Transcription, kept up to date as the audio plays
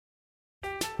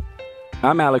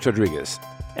I'm Alex Rodriguez.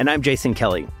 And I'm Jason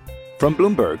Kelly. From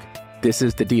Bloomberg, this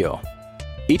is The Deal.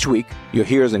 Each week, you'll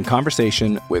hear us in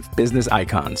conversation with business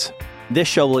icons. This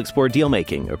show will explore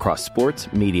deal-making across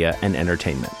sports, media, and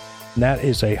entertainment. That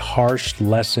is a harsh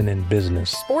lesson in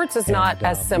business. Sports is not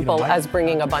as simple as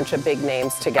bringing a bunch of big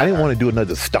names together. I didn't want to do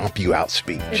another stomp you out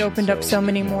speech. It opened up so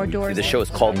many more doors. The show is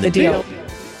called The Deal.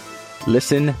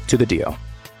 Listen to The Deal.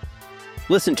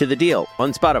 Listen to The Deal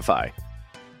on Spotify.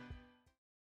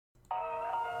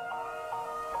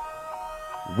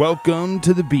 Welcome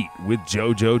to The Beat with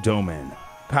JoJo Domann,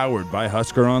 powered by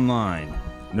Husker Online.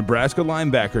 Nebraska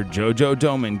linebacker JoJo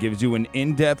Domann gives you an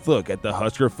in-depth look at the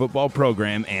Husker football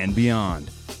program and beyond.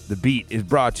 The Beat is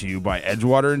brought to you by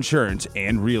Edgewater Insurance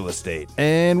and Real Estate.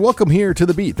 And welcome here to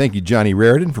The Beat. Thank you, Johnny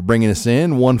Raridan, for bringing us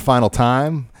in one final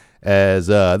time. As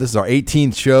this is our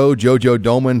 18th show, JoJo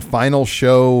Domann, final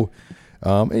show.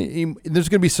 There's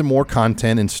going to be some more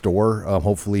content in store,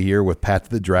 hopefully here with Path to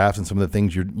the Draft and some of the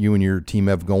things you and your team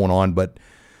have going on. But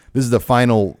this is the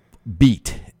final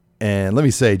beat. And let me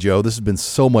say, Joe, this has been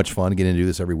so much fun getting to do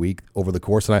this every week over the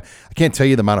course. And I can't tell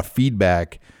you the amount of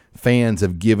feedback fans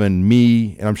have given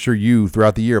me, and I'm sure you,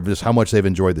 throughout the year, of just how much they've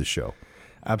enjoyed this show.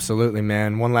 Absolutely,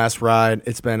 man. One last ride.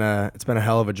 It's been a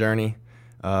hell of a journey.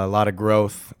 A lot of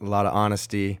growth, a lot of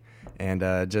honesty,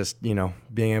 and just,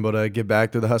 being able to give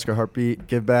back through the Husker Heartbeat,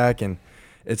 give back. And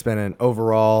it's been an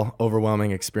overall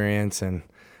overwhelming experience, and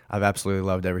I've absolutely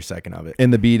loved every second of it.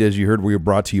 In The Beat, as you heard, we are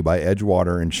brought to you by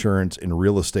Edgewater Insurance and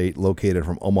Real Estate, located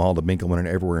from Omaha to Binkelman and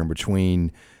everywhere in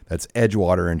between. That's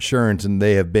Edgewater Insurance, and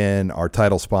they have been our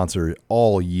title sponsor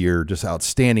all year, just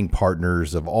outstanding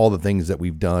partners of all the things that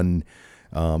we've done.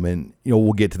 And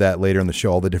we'll get to that later in the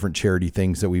show, all the different charity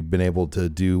things that we've been able to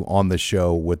do on the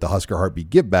show with the Husker Heartbeat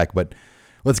Give Back. But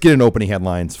let's get into opening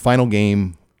headlines. Final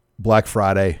game, Black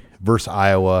Friday versus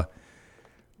Iowa.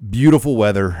 Beautiful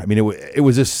weather. I mean, it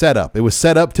was just set up. It was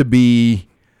set up to be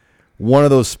one of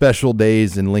those special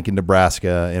days in Lincoln,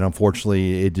 Nebraska, and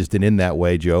unfortunately, it just didn't end that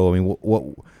way, Joe. I mean,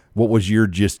 what was your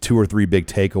just two or three big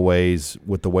takeaways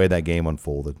with the way that game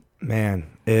unfolded? Man,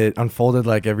 it unfolded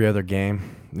like every other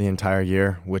game the entire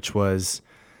year, which was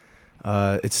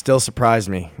it still surprised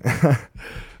me.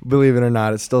 Believe it or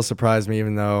not, it still surprised me,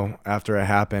 even though after it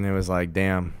happened, it was like,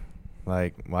 damn,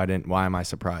 like why am I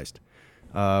surprised?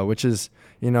 Which is,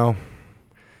 it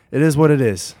is what it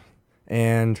is.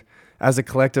 And as a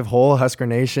collective whole, Husker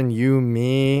Nation, you,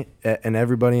 me, and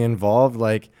everybody involved,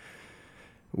 like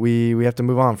we have to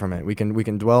move on from it. We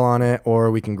can dwell on it,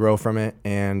 or we can grow from it.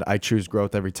 And I choose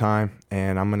growth every time.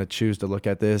 And I'm going to choose to look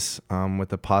at this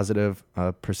with a positive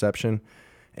perception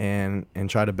and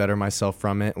try to better myself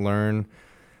from it, learn,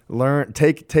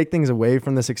 take things away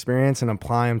from this experience and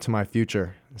apply them to my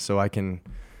future so I can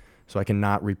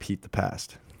not repeat the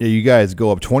past. Yeah, you guys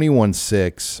go up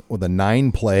 21-6 with a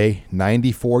 9-play,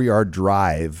 94-yard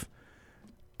drive,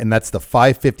 and that's the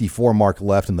 5:54 mark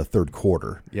left in the third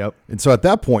quarter. Yep. And so at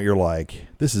that point, you're like,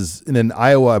 this is – and then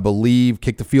Iowa, I believe,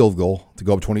 kicked the field goal to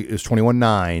go up 20 – it was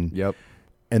 21-9. Yep.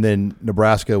 And then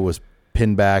Nebraska was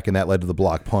pinned back, and that led to the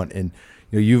block punt. And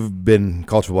you've been in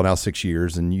college football now 6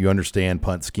 years, and you understand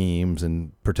punt schemes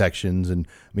and protections. And,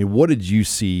 I mean, what did you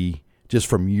see – just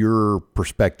from your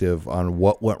perspective on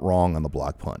what went wrong on the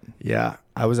block punt? Yeah,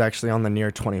 I was actually on the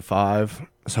near 25,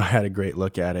 so I had a great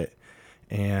look at it.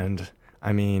 And,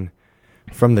 I mean,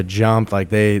 from the jump, like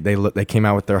they came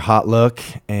out with their hot look,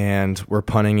 and we're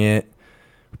punting it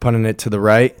to the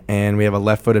right, and we have a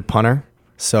left-footed punter.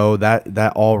 So that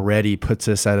already puts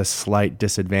us at a slight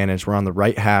disadvantage. We're on the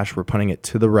right hash. We're punting it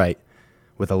to the right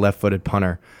with a left-footed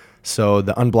punter. So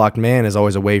the unblocked man is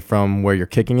always away from where you're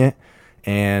kicking it.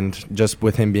 And just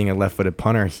with him being a left-footed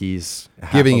punter, he's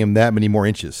giving him that many more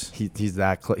inches. He's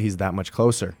that much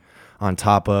closer. On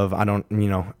top of I don't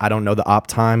know the op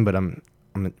time, but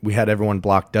we had everyone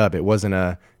blocked up. It wasn't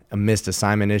a missed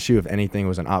assignment issue. If anything, it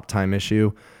was an op time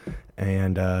issue.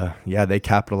 And they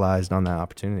capitalized on that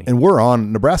opportunity. And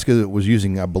Nebraska was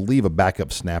using, I believe, a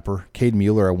backup snapper. Cade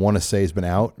Mueller, I want to say, has been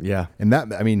out. Yeah.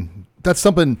 And that's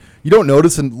something you don't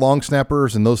notice in long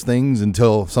snappers and those things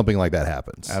until something like that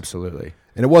happens. Absolutely.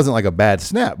 And it wasn't like a bad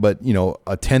snap, but,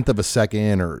 a tenth of a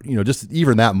second or, just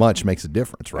even that much makes a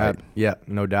difference, right? Yeah,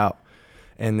 no doubt.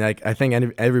 And I think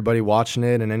everybody watching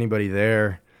it and anybody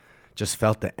there just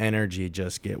felt the energy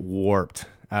just get warped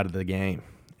out of the game.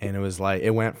 And it was like,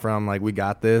 it went from like, we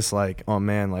got this, like, oh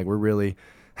man, like we're really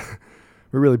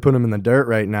putting them in the dirt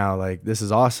right now. Like, this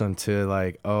is awesome, to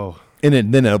like, oh.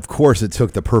 And then of course it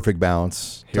took the perfect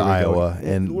bounce to Iowa,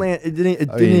 and it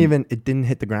didn't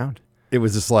hit the ground. It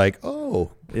was just like, oh,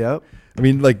 yep. I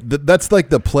mean, like that's like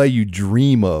the play you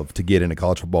dream of to get in a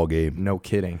college football game. No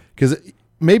kidding. Because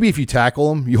maybe if you tackle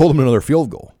them, you hold them to another field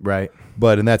goal. Right.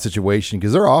 But in that situation,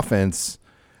 because their offense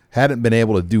hadn't been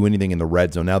able to do anything in the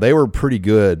red zone. Now, they were pretty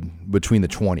good between the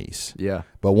 20s. Yeah.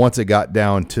 But once it got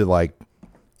down to like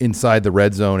inside the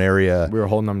red zone area, we were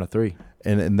holding them to 3.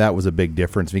 And that was a big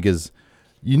difference because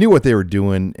you knew what they were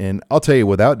doing. And I'll tell you,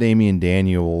 without Damian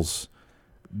Daniels,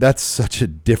 that's such a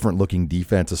different looking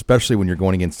defense, especially when you're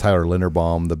going against Tyler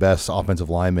Linderbaum, the best offensive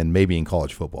lineman maybe in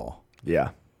college football. Yeah.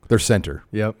 Their center.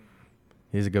 Yep.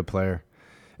 He's a good player.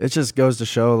 It just goes to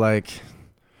show, like,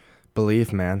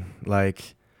 belief, man.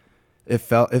 Like, it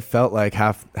felt like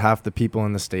half the people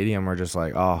in the stadium were just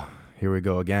like, oh, here we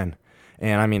go again.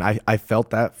 And, I mean, I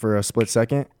felt that for a split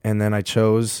second, and then I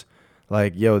chose,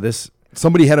 like, yo, this –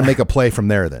 somebody had to make a play from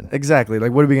there then. Exactly.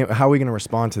 Like, how are we going to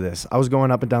respond to this? I was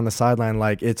going up and down the sideline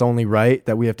like it's only right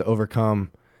that we have to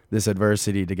overcome this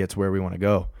adversity to get to where we want to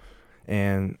go.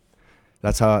 And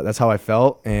that's how I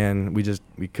felt, and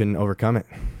we couldn't overcome it.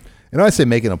 And when I say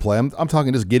making a play, I'm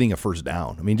talking just getting a first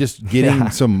down. I mean, just getting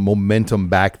some momentum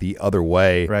back the other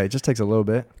way. Right. It just takes a little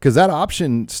bit. Because that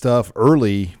option stuff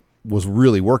early was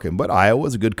really working. But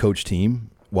Iowa's a good coach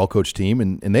team, well-coached team,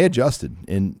 and they adjusted.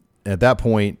 And at that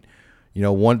point,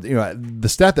 the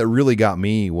stat that really got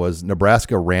me was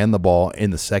Nebraska ran the ball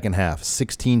in the second half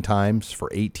 16 times for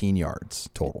 18 yards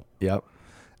total. Yep.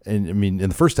 And, I mean, in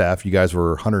the first half, you guys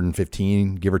were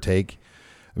 115, give or take.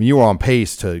 I mean, you were on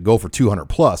pace to go for 200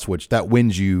 plus, which that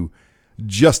wins you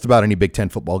just about any Big Ten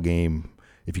football game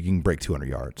if you can break 200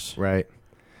 yards. Right.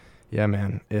 Yeah,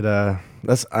 man.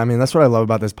 That's what I love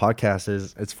about this podcast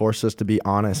is it's forced us to be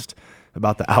honest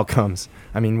about the outcomes.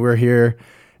 I mean, we're here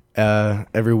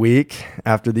every week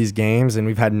after these games, and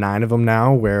we've had 9 of them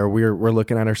now where we're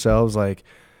looking at ourselves like,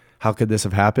 how could this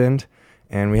have happened?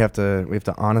 And we have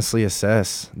to honestly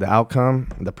assess the outcome,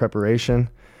 the preparation.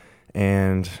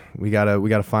 And we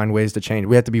gotta find ways to change.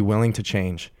 We have to be willing to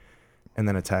change, and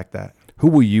then attack that. Who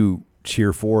will you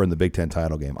cheer for in the Big Ten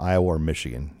title game, Iowa or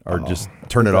Michigan, or just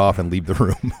turn it off and leave the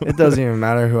room? It doesn't even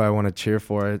matter who I want to cheer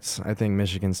for. I think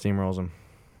Michigan steamrolls them.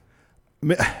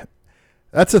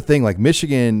 That's the thing. Like,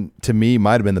 Michigan to me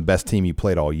might have been the best team you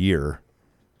played all year.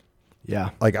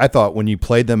 Yeah. Like, I thought when you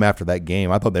played them after that game,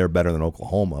 I thought they were better than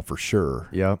Oklahoma for sure.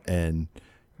 Yep. And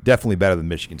definitely better than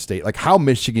Michigan State. Like, how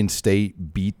Michigan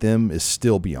State beat them is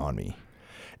still beyond me.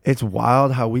 It's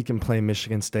wild how we can play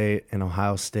Michigan State and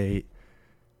Ohio State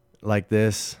like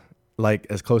this, like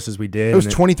as close as we did. It was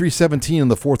 23-17 in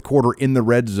the fourth quarter in the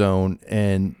red zone,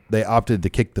 and they opted to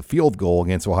kick the field goal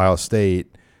against Ohio State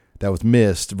that was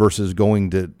missed versus going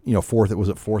to,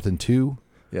 fourth and 2?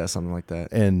 Yeah, something like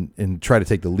that. And try to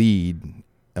take the lead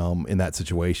in that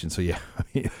situation. So, yeah.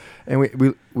 And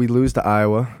we lose to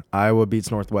Iowa. Iowa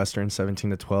beats Northwestern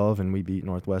 17-12, and we beat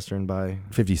Northwestern by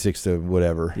 56 to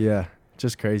whatever. Yeah,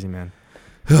 just crazy, man.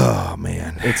 Oh,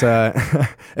 man. It's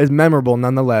it's memorable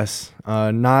nonetheless.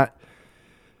 Not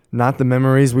the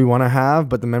memories we want to have,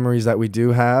 but the memories that we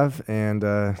do have. And,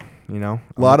 a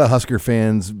lot of Husker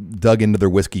fans dug into their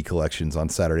whiskey collections on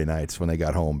Saturday nights when they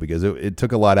got home because it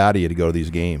took a lot out of you to go to these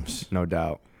games. No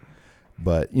doubt.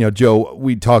 But, Joe,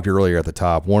 we talked earlier at the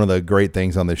top. One of the great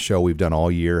things on this show we've done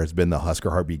all year has been the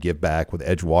Husker Heartbeat Give Back with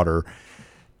Edgewater.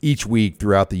 Each week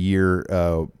throughout the year,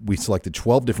 we selected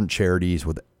 12 different charities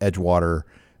with Edgewater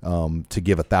to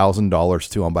give $1,000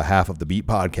 to on behalf of the Beat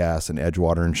Podcast and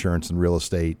Edgewater Insurance and Real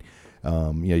Estate.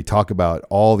 You talk about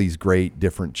all these great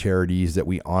different charities that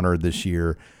we honored this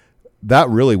year. That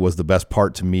really was the best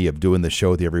part to me of doing the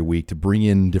show every week, to bring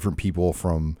in different people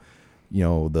from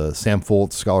the Sam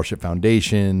Foltz Scholarship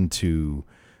Foundation to,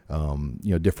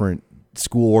 different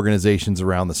school organizations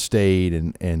around the state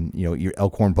and your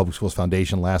Elkhorn Public Schools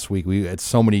Foundation last week. We had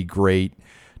so many great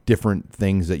different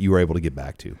things that you were able to get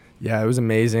back to. Yeah, it was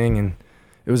amazing. And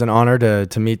it was an honor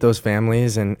to meet those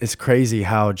families. And it's crazy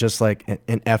how just like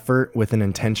an effort with an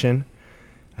intention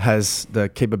has the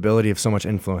capability of so much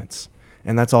influence.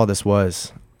 And that's all this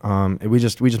was. We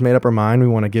just made up our mind. We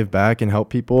want to give back and help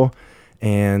people.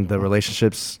 And the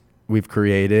relationships we've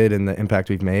created and the impact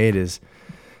we've made is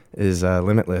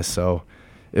limitless. So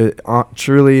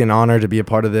truly an honor to be a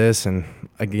part of this. And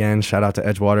again, shout out to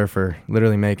Edgewater for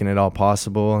literally making it all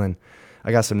possible. And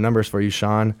I got some numbers for you,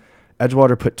 Sean.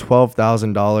 Edgewater put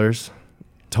 $12,000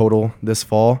 total this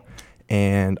fall.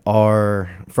 And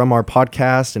from our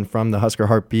podcast and from the Husker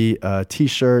Heartbeat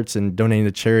T-shirts and donating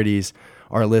to charities,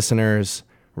 our listeners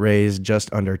raised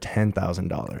just under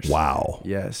 $10,000. Wow.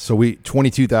 Yes. So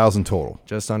 $22,000 total.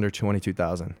 Just under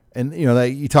 $22,000. And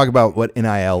you talk about what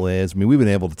NIL is. I mean, we've been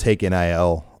able to take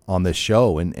NIL on this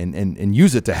show and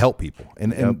use it to help people.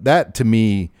 And that to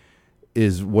me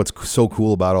is what's so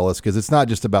cool about all this, because it's not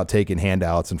just about taking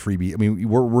handouts and freebie. I mean,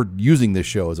 we're using this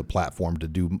show as a platform to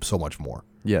do so much more.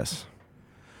 Yes.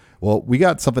 Well, we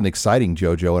got something exciting,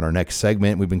 JoJo, in our next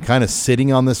segment. We've been kind of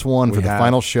sitting on this one for the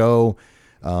final show.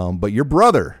 But your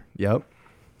brother,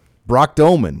 Brock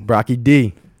Doman, Brocky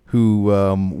D, who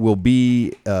will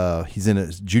be, he's in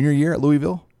his junior year at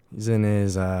Louisville. He's in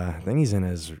his, I think he's in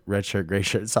his red shirt, gray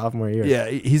shirt sophomore year. Yeah,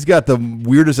 he's got the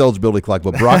weirdest eligibility clock.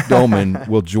 But Brock Doman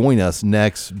will join us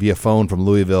next via phone from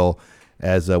Louisville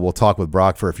as we'll talk with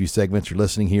Brock for a few segments. You're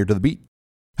listening here to The Beat.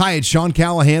 Hi, it's Sean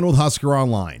Callahan with Husker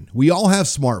Online. We all have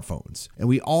smartphones, and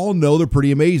we all know they're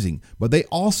pretty amazing, but they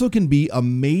also can be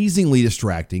amazingly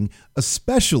distracting,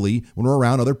 especially when we're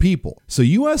around other people. So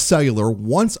US Cellular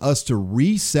wants us to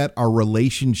reset our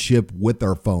relationship with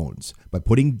our phones by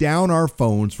putting down our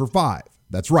phones for $5.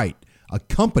 That's right. A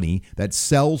company that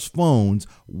sells phones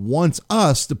wants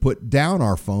us to put down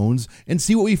our phones and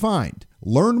see what we find.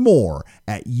 Learn more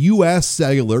at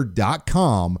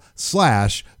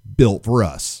uscellular.com/built for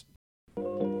us.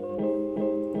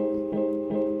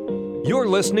 You're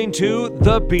listening to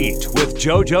The Beat with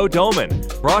JoJo Doman,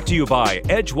 brought to you by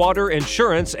Edgewater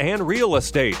Insurance and Real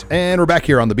Estate. And we're back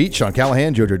here on The Beat. Sean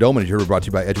Callahan, JoJo Doman is here. We're brought to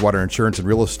you by Edgewater Insurance and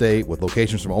Real Estate, with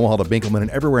locations from Omaha to Binkelman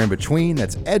and everywhere in between.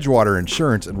 That's Edgewater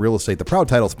Insurance and Real Estate, the proud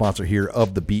title sponsor here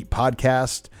of The Beat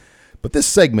podcast. But this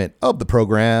segment of the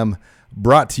program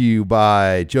brought to you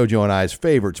by JoJo and I's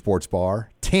favorite sports bar,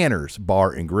 Tanner's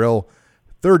Bar and Grill,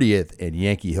 30th and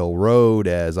Yankee Hill Road,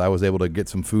 as I was able to get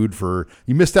some food for...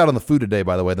 You missed out on the food today,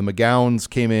 by the way. The McGowns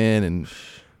came in and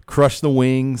crushed the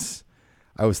wings.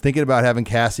 I was thinking about having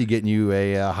Cassie getting you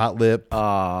a hot lip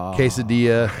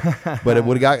quesadilla, but it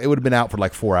would have been out for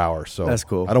like 4 hours. So that's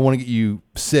cool. I don't want to get you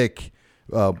sick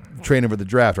training for the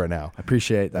draft right now. I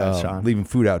appreciate that, Sean. Leaving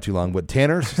food out too long. But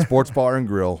Tanner's Sports Bar and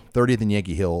Grill, 30th and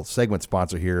Yankee Hill, segment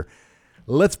sponsor here.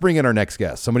 Let's bring in our next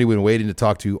guest, somebody we've been waiting to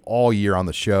talk to all year on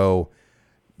the show.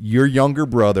 Your younger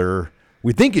brother,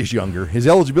 we think is younger. His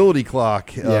eligibility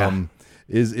clock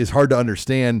is hard to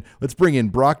understand. Let's bring in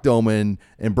Brock Doman.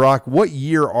 And Brock, what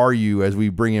year are you as we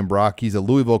bring in Brock? He's a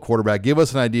Louisville quarterback. Give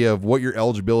us an idea of what your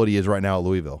eligibility is right now at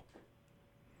Louisville.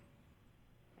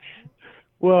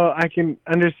 Well, I can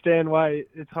understand why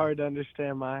it's hard to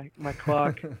understand my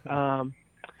clock.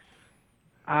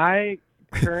 I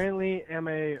currently am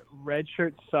a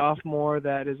redshirt sophomore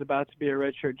that is about to be a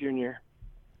redshirt junior.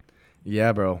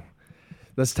 Yeah, bro.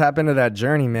 Let's tap into that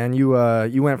journey, man. You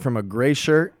went from a gray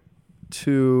shirt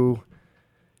to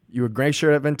you were gray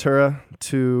shirt at Ventura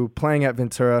to playing at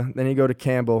Ventura. Then you go to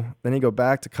Campbell. Then you go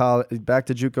back to college, back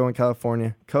to JUCO in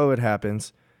California. COVID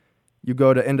happens. You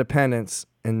go to Independence,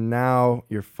 and now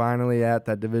you're finally at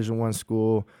that Division I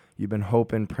school you've been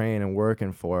hoping, praying, and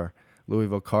working for,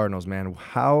 Louisville Cardinals, man.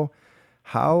 How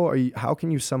can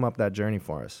you sum up that journey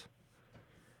for us?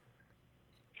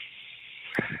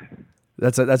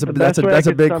 That's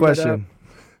a big question.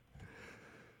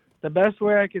 The best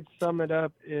way I could sum it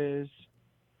up is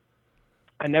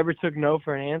I never took no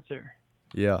for an answer.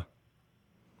 Yeah.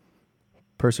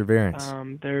 Perseverance.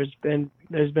 There's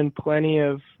been plenty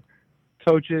of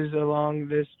coaches along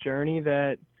this journey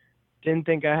that didn't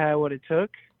think I had what it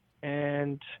took,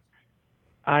 and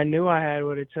I knew I had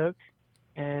what it took,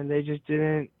 and they just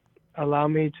didn't allow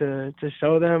me to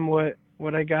show them what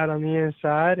I got on the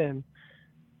inside. And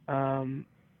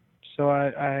so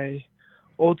I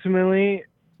ultimately,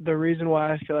 the reason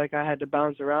why I feel like I had to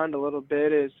bounce around a little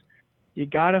bit is you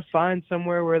got to find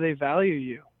somewhere where they value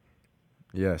you.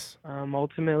 Yes.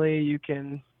 Ultimately, you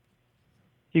can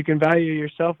value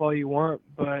yourself all you want,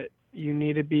 but you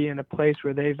need to be in a place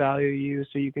where they value you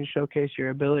so you can showcase your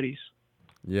abilities.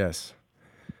 Yes.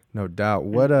 No doubt.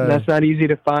 That's not easy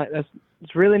to find.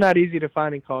 It's really not easy to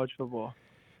find in college football.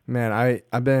 Man,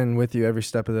 I've been with you every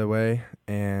step of the way,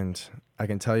 and I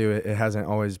can tell you it hasn't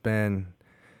always been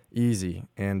easy,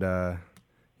 and it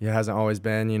hasn't always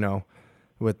been,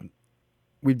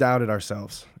 we've doubted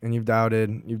ourselves, and you've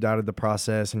doubted the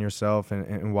process and yourself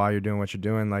and why you're doing what you're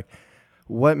doing. Like,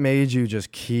 what made you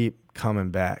just keep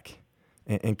coming back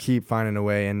and keep finding a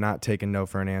way and not taking no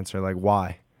for an answer? Like,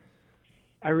 why?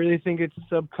 I really think it's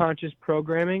subconscious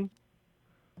programming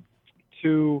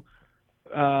to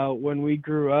when we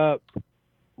grew up,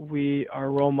 our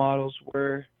role models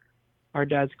were our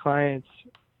dad's clients.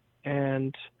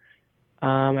 And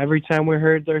every time we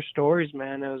heard their stories,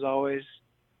 man, it was always,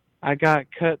 I got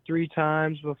cut 3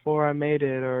 times before I made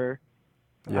it, or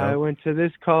I went to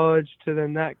this college, to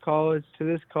then that college, to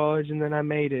this college, and then I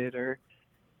made it, or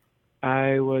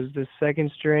I was the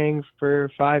second string for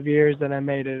 5 years, then I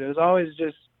made it. It was always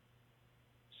just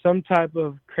some type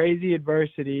of crazy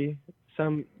adversity,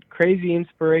 some crazy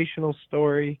inspirational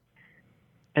story.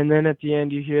 And then at the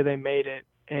end, you hear they made it.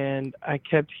 And I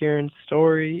kept hearing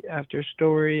story after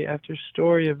story after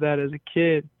story of that as a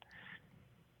kid.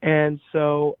 And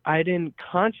so I didn't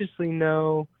consciously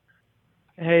know,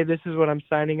 hey, this is what I'm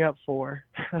signing up for.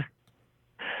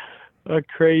 A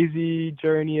crazy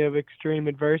journey of extreme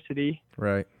adversity.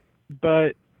 Right.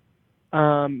 But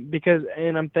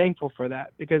and I'm thankful for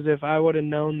that, because if I would have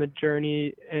known the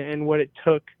journey and what it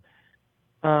took,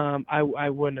 I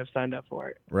wouldn't have signed up for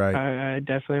it. Right. I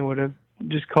definitely would have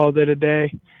just called it a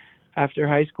day after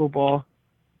high school ball.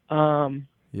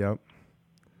 Yep.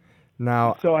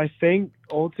 Now, so I think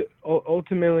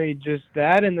ultimately just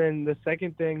that, and then the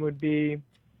second thing would be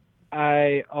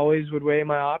I always would weigh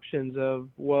my options of,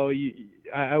 well,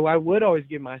 I would always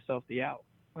give myself the out.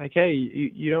 Like, hey,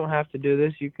 you don't have to do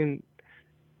this. You can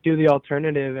do the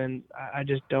alternative, and I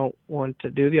just don't want to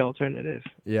do the alternative.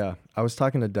 Yeah. I was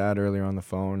talking to Dad earlier on the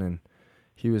phone, and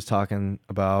he was talking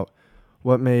about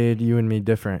what made you and me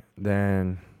different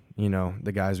than,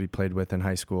 the guys we played with in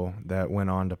high school that went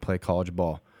on to play college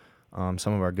ball.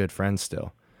 Some of our good friends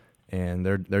still, and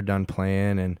they're done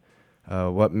playing, and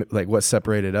what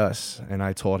separated us. And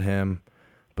I told him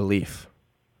belief.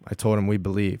 I told him we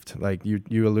believed. Like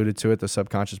you alluded to it, the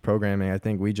subconscious programming. I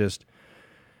think we just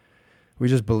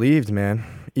believed, man.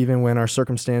 Even when our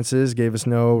circumstances gave us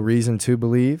no reason to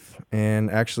believe,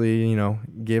 and actually,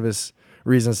 gave us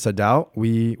reasons to doubt,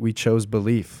 we chose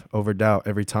belief over doubt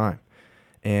every time.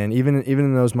 And even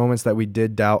in those moments that we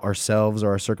did doubt ourselves or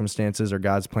our circumstances or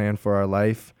God's plan for our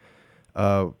life,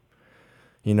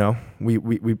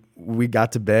 we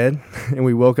got to bed and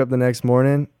we woke up the next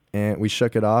morning and we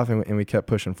shook it off and we kept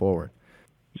pushing forward.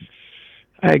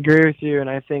 I agree with you, and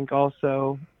I think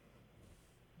also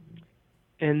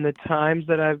in the times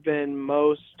that I've been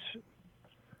most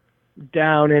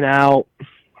down and out,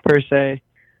 per se,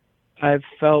 I've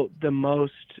felt the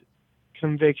most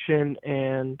conviction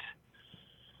and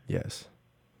yes,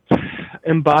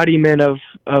 embodiment of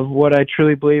what I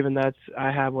truly believe, and that's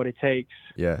I have what it takes.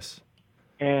 Yes.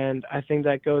 And I think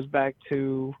that goes back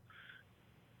to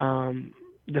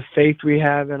the faith we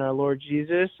have in our Lord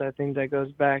Jesus. I think that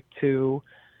goes back to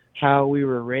how we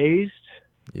were raised.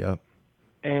 Yep.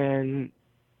 And,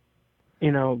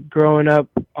 growing up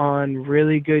on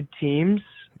really good teams.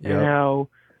 Yep. And how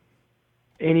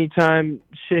anytime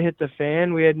shit hit the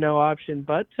fan, we had no option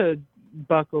but to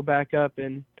buckle back up.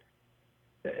 And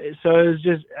so it was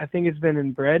just, I think it's been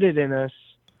embedded in us.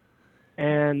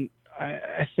 And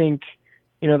I think,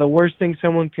 the worst thing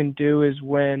someone can do is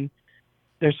when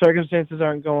their circumstances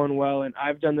aren't going well, and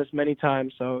I've done this many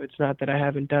times, so it's not that I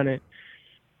haven't done it,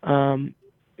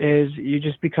 is you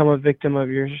just become a victim of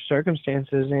your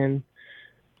circumstances, and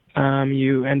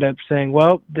you end up saying,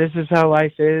 well, this is how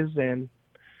life is, and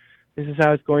this is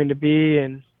how it's going to be,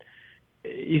 and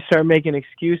you start making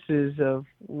excuses of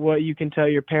what you can tell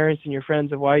your parents and your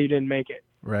friends of why you didn't make it.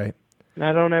 Right. And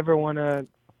I don't ever want to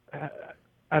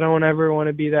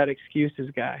be that excuses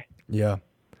guy. Yeah.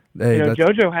 Hey,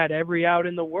 JoJo had every out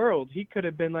in the world. He could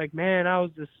have been like, man, I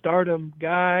was the stardom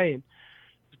guy and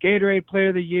Gatorade Player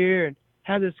of the Year and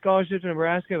had this scholarship to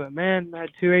Nebraska, but man, I had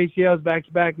 2 ACLs back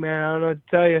to back, man. I don't know what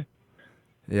to tell you.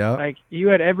 Yeah. Like, you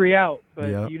had every out,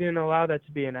 but you didn't allow that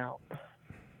to be an out.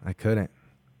 I couldn't.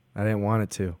 I didn't want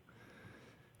it to.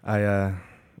 I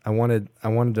wanted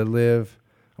to live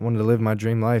my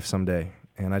dream life someday,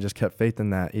 and I just kept faith in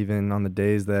that, even on the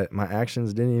days that my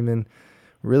actions didn't even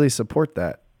really support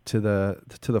that to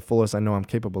the fullest I know I'm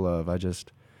capable of. I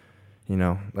just,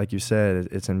 like you said,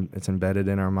 it's embedded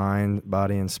in our mind,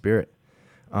 body, and spirit.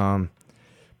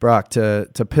 Brock,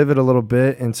 to pivot a little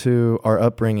bit into our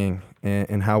upbringing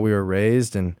and how we were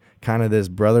raised and kind of this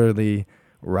brotherly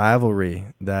rivalry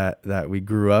that we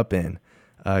grew up in.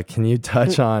 Can you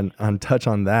touch on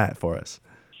that for us?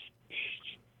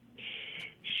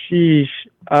 Sheesh.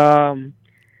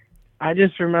 I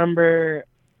just remember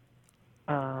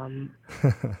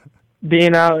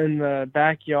being out in the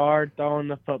backyard throwing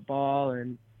the football,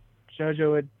 and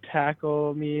JoJo would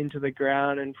tackle me into the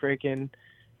ground and freaking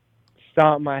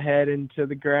stomp my head into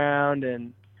the ground,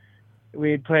 and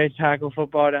we'd play tackle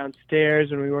football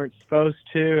downstairs when we weren't supposed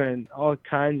to, and all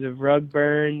kinds of rug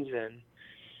burns, and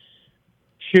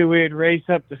we'd race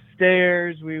up the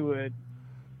stairs. We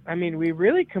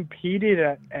really competed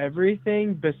at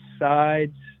everything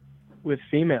besides with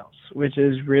females, which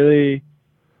is really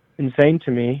insane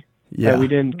to me. Yeah, that we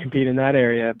didn't compete in that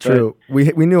area. True.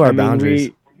 But, we knew our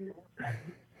boundaries.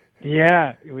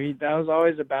 That was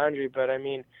always a boundary. But I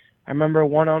remember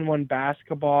one-on-one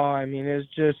basketball. It was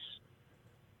just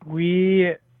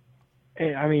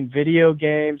I mean, video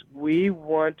games. We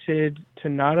wanted to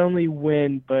not only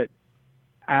win, but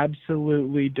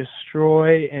absolutely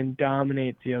destroy and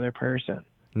dominate the other person.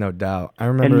 No doubt. I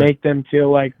remember. And make them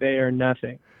feel like they are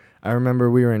nothing. I remember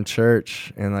we were in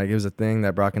church, and like it was a thing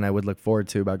that Brock and I would look forward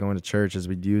to about going to church is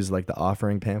we'd use like the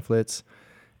offering pamphlets,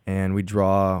 and we'd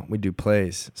do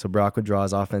plays. So Brock would draw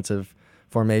his offensive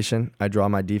formation, I'd draw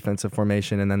my defensive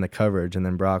formation, and then the coverage, and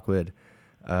then Brock would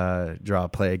draw a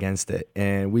play against it.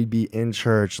 And we'd be in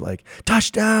church like,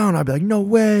 touchdown! I'd be like, no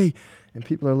way! And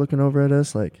people are looking over at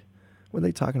us like, what are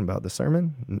they talking about, the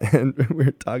sermon? And we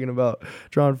were talking about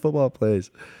drawing football plays.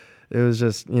 It was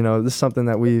just, this is something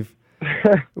that we've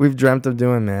dreamt of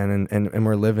doing, man, and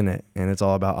we're living it. And it's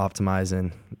all about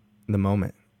optimizing the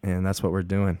moment, and that's what we're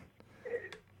doing.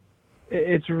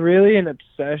 It's really an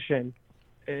obsession.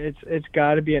 It's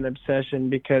got to be an obsession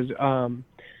because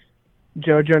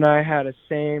JoJo and I had a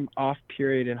same off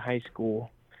period in high school,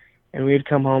 and we'd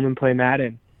come home and play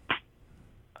Madden.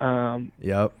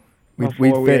 Yep.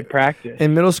 Before we had practice.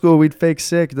 In middle school, we'd fake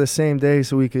sick the same day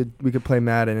so we could play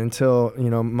Madden until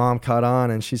Mom caught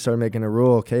on and she started making a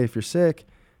rule. Okay, if you're sick,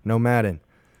 no Madden.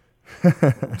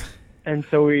 And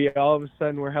so we all of a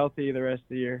sudden were healthy the rest of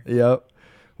the year. Yep.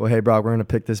 Well, hey Brock, we're gonna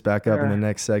pick this back up in the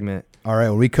next segment. All right,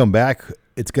 when we come back,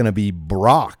 it's gonna be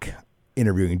Brock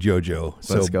interviewing JoJo.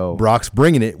 Let's go. Brock's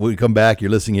bringing it. When we come back, you're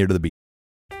listening here to The Beat.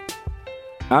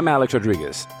 I'm Alex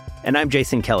Rodriguez. And I'm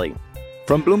Jason Kelly.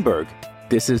 From Bloomberg,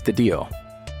 this is The Deal.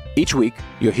 Each week,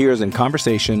 you'll hear us in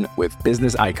conversation with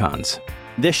business icons.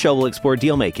 This show will explore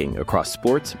deal-making across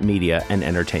sports, media, and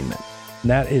entertainment.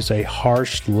 That is a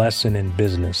harsh lesson in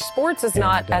business. Sports is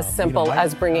not as simple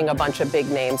as bringing a bunch of big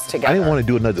names together. I didn't want to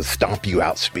do another stomp you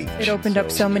out speech. It opened up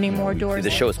so many more doors.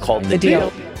 The show is called The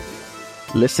Deal.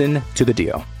 Listen to The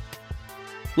Deal.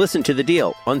 Listen to The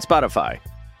Deal on Spotify.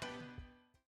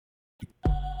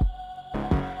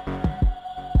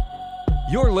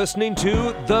 You're listening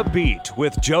to The Beat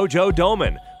with JoJo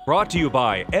Domann, brought to you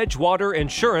by Edgewater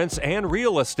Insurance and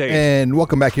Real Estate. And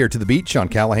welcome back here to The Beat. Sean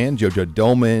Callahan, JoJo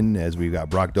Domann, as we've got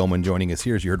Brock Domann joining us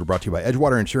here. As you heard, we're brought to you by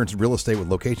Edgewater Insurance and Real Estate with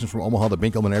locations from Omaha to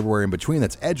Binkley and everywhere in between.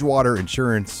 That's Edgewater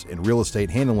Insurance and Real Estate,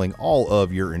 handling all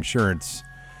of your insurance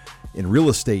and real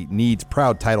estate needs.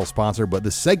 Proud title sponsor, but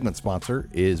the segment sponsor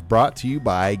is brought to you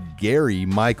by Gary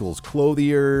Michaels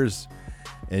Clothiers.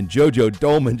 And JoJo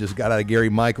Domann just got out of Gary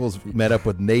Michaels, met up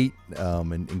with Nate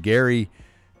and Gary,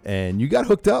 and you got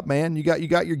hooked up, man. You got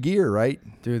your gear, right?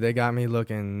 Dude, they got me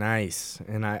looking nice,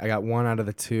 and I got one out of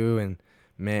the two, and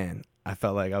man, I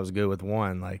felt like I was good with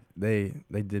one. Like they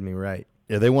did me right.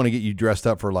 Yeah, they want to get you dressed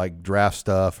up for like draft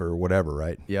stuff or whatever,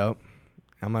 right? Yep.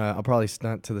 I'll probably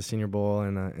stunt to the Senior Bowl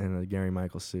in a Gary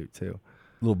Michaels suit too.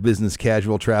 A little business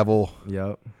casual travel.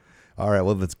 Yep. All right,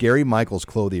 well, that's Gary Michaels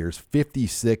Clothiers,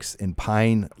 56 in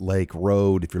Pine Lake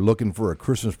Road. If you're looking for a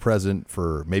Christmas present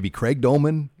for maybe Craig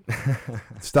Domann,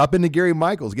 stop into Gary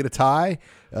Michaels. Get a tie,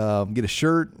 get a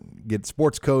shirt, get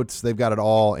sports coats. They've got it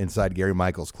all inside Gary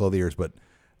Michaels Clothiers. But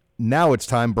now it's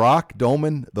time. Brock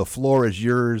Domann, the floor is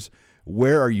yours.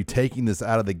 Where are you taking this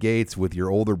out of the gates with your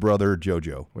older brother,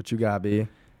 JoJo? What you got, B?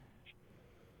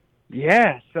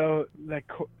 Yeah, so the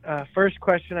first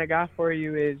question I got for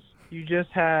you is, you just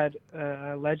had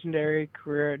a legendary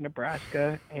career at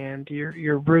Nebraska, and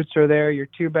your roots are there, your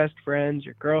two best friends,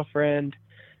 your girlfriend.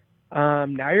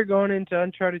 Now you're going into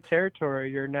uncharted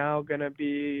territory. You're now going to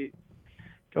be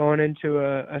going into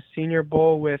a Senior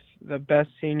Bowl with the best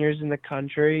seniors in the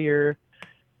country. You're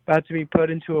about to be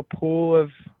put into a pool of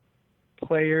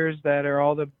players that are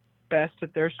all the best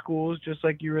at their schools, just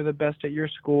like you were the best at your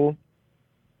school.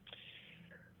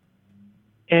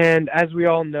 And as we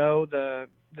all know, the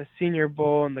Senior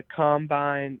Bowl and the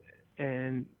Combine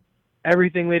and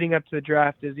everything leading up to the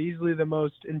draft is easily the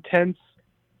most intense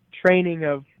training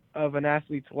of an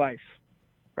athlete's life,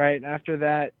 right? After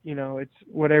that, it's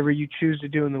whatever you choose to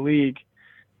do in the league.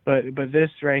 But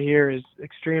this right here is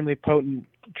extremely potent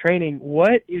training.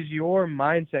 What is your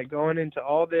mindset going into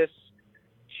all this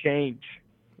change?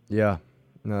 Yeah,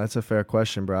 no, that's a fair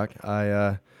question, Brock.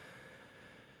 I'm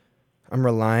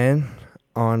relying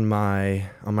on my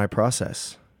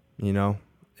process.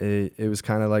 It was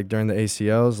kind of like during the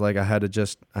ACLs, like I had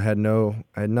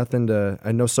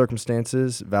no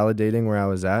circumstances validating where I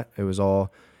was at. It was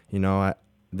all,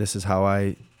 this is how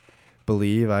I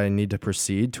believe I need to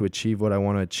proceed to achieve what I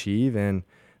want to achieve, and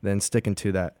then sticking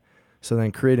to that. So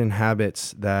then creating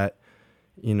habits that,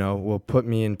 will put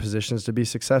me in positions to be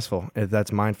successful. If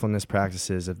that's mindfulness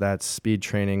practices, if that's speed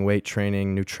training, weight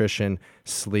training, nutrition,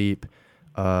 sleep,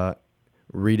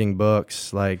 reading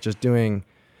books, like just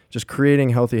creating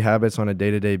healthy habits on a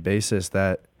day-to-day basis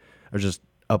that are just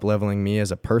up-leveling me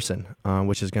as a person,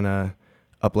 which is going to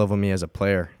up-level me as a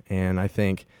player. And I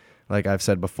think, like I've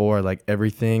said before, like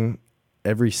every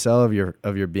cell of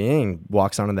your being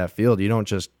walks onto that field. You don't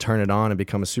just turn it on and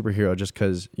become a superhero just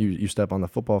because you step on the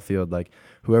football field. Like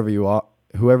whoever you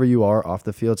are off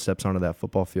the field steps onto that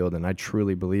football field, and I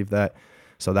truly believe that.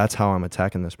 So that's how I'm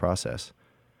attacking this process.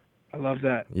 I love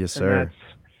that. Yes, sir.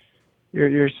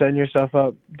 You're setting yourself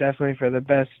up definitely for the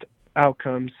best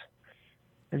outcomes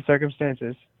and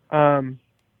circumstances.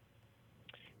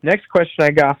 Next question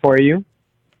I got for you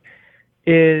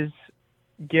is,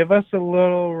 give us a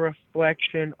little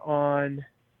reflection on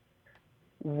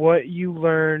what you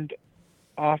learned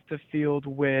off the field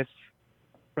with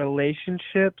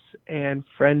relationships and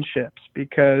friendships,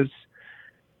 because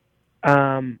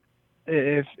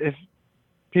if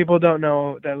people don't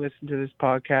know that listen to this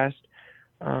podcast,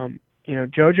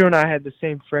 JoJo and I had the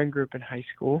same friend group in high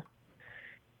school,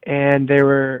 and they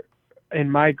were in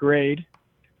my grade.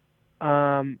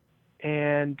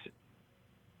 And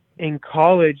in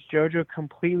college, JoJo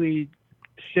completely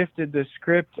shifted the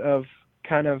script of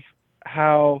kind of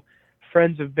how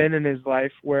friends have been in his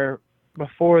life, where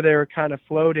before they were kind of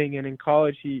floating, and in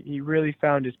college he really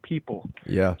found his people.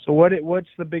 Yeah. So what's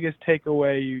the biggest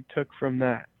takeaway you took from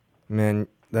that? Man,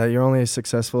 that you're only as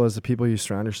successful as the people you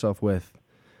surround yourself with,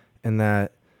 and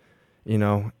that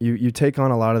you take on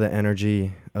a lot of the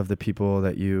energy of the people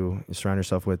that you surround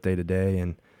yourself with day to day,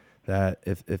 and that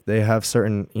if they have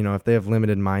certain, if they have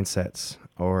limited mindsets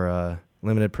or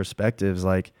limited perspectives,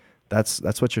 like that's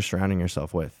what you're surrounding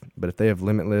yourself with. But if they have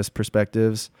limitless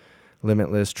perspectives,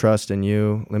 limitless trust in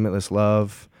you, limitless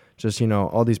love, just,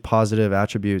 all these positive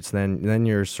attributes, then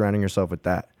you're surrounding yourself with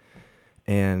that.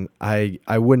 And I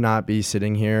would not be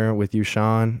sitting here with you,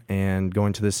 Sean, and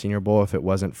going to the Senior Bowl if it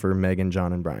wasn't for Megan,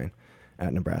 John, and Brian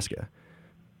at Nebraska.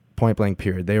 Point blank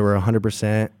period. They were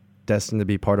 100% destined to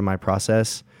be part of my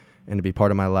process and to be part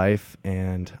of my life,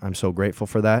 and I'm so grateful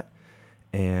for that.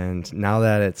 And now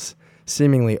that it's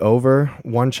seemingly over,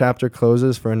 one chapter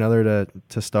closes for another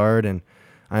to start, and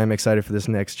I am excited for this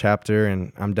next chapter,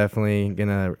 and I'm definitely going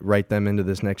to write them into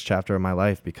this next chapter of my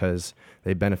life because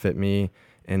they benefit me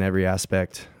in every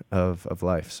aspect of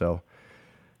life. So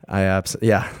I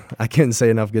can't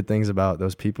say enough good things about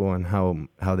those people and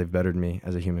how they've bettered me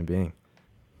as a human being.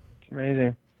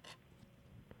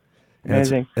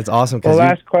 Amazing. It's awesome. Well,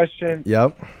 last question.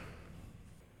 Yep.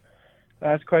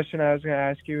 Last question I was going to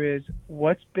ask you is,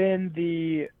 what's been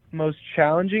the most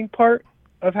challenging part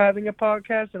of having a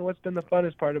podcast, and what's been the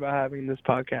funnest part about having this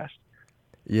podcast?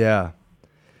 Yeah.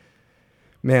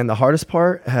 Man, the hardest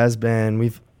part has been,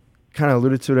 we've kind of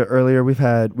alluded to it earlier, we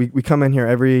come in here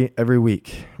every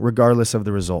week, regardless of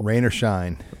the result. Rain or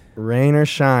shine. Rain or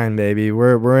shine, baby.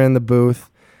 We're in the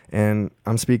booth, and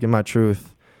I'm speaking my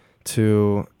truth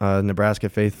to Nebraska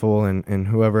faithful and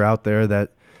whoever out there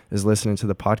that is listening to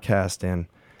the podcast. And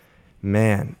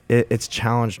man, it's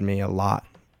challenged me a lot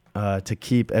to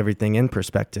keep everything in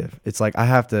perspective. It's like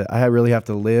I really have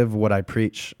to live what I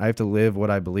preach. I have to live what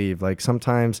I believe. Like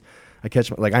sometimes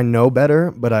I know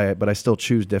better, but I still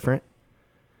choose different.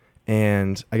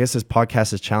 And I guess this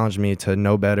podcast has challenged me to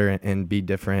know better and be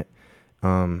different,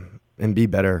 and be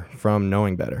better from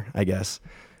knowing better, I guess,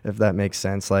 if that makes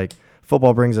sense. Like,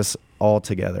 football brings us all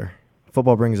together.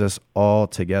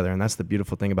 And that's the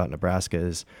beautiful thing about Nebraska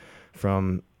is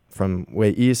from way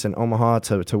east in Omaha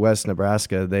to west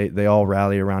Nebraska, they all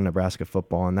rally around Nebraska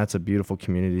football, and that's a beautiful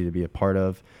community to be a part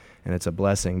of, and it's a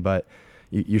blessing. But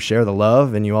you share the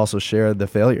love, and you also share the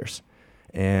failures,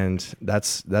 and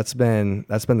that's been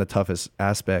the toughest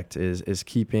aspect is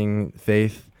keeping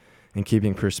faith and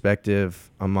keeping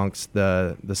perspective amongst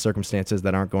the circumstances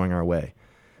that aren't going our way.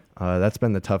 That's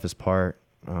been the toughest part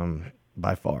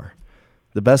by far.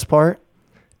 The best part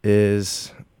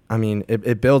is,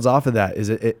 it builds off of that.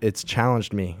 It's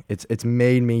challenged me. It's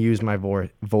made me use my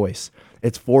voice.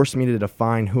 It's forced me to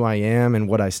define who I am and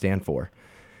what I stand for.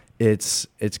 It's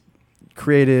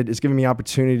given me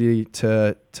opportunity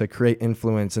to create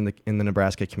influence in the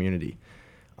Nebraska community,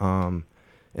 and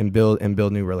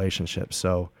build new relationships.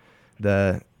 So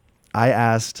I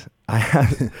asked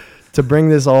to bring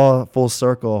this all full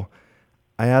circle,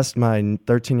 I asked my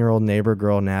 13-year-old neighbor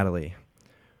girl, Natalie,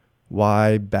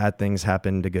 why bad things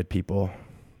happen to good people.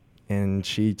 And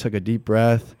she took a deep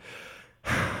breath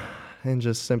and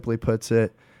just simply puts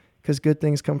it, because good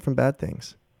things come from bad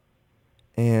things.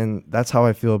 And that's how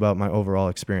I feel about my overall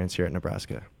experience here at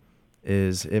Nebraska.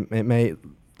 Is it may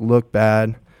look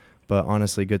bad, but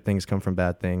honestly, good things come from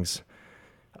bad things.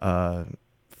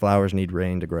 Flowers need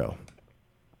rain to grow.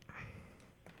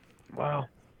 Wow.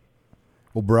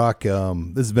 Well, Brock, this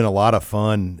has been a lot of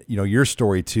fun. You know, your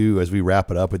story too, as we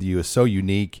wrap it up with you, is so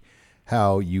unique.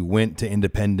 How you went to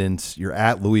Independence, you're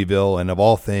at Louisville, and of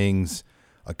all things,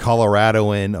 a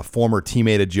Coloradoan, a former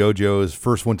teammate of JoJo's,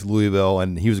 first went to Louisville,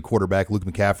 and he was a quarterback, Luke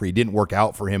McCaffrey. It didn't work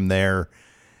out for him there,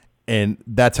 and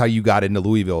that's how you got into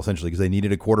Louisville, essentially, because they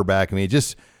needed a quarterback. I mean,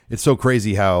 it's so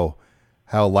crazy how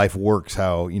life works,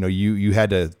 how, you know, you had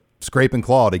to scrape and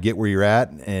claw to get where you're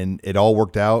at, and it all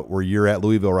worked out where you're at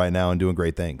Louisville right now and doing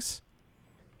great things.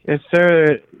 Yes,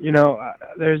 sir. You know,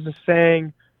 there's a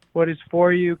saying, what is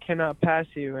for you cannot pass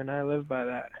you, and I live by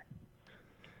that.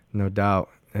 No doubt.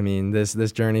 I mean,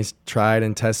 this journey's tried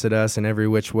and tested us in every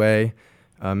which way,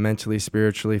 mentally,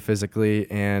 spiritually, physically,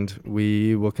 and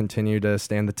we will continue to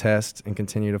stand the test and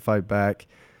continue to fight back,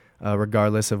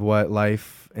 regardless of what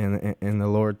life and the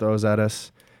Lord throws at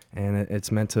us. And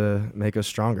it's meant to make us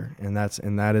stronger, and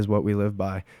that is what we live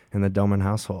by in the Doman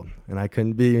household. And I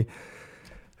couldn't be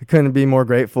more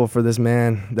grateful for this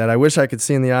man that I wish I could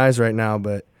see in the eyes right now,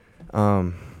 but.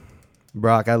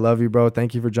 Brock, I love you, bro.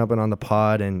 Thank you for jumping on the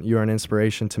pod, and you're an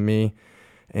inspiration to me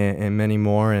and many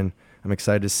more, and I'm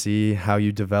excited to see how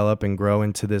you develop and grow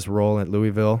into this role at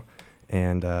Louisville,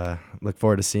 and look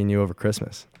forward to seeing you over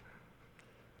Christmas.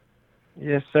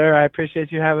 Yes, sir. I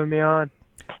appreciate you having me on.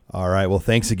 All right. Well,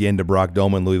 thanks again to Brock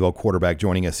Doman, Louisville quarterback,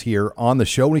 joining us here on the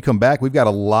show. When we come back, we've got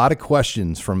a lot of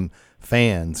questions from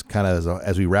fans kind of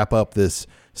as we wrap up this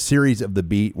series of The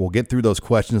Beat. We'll get through those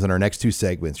questions in our next two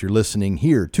segments. You're listening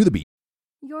here to The Beat.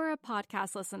 You're a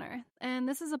podcast listener, and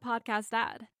this is a podcast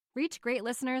ad. Reach great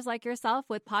listeners like yourself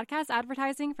with podcast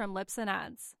advertising from Libsyn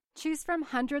Ads. Choose from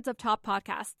hundreds of top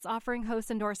podcasts offering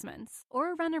host endorsements,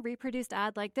 or run a reproduced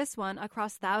ad like this one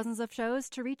across thousands of shows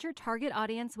to reach your target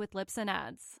audience with Libsyn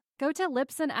Ads. Go to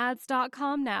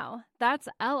libsynads.com now. That's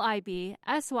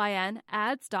LIBSYN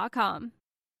ads.com.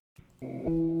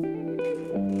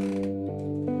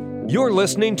 You're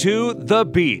listening to The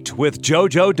Beat with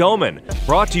JoJo Doman,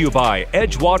 brought to you by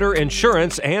Edgewater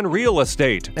Insurance and Real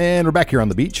Estate. And we're back here on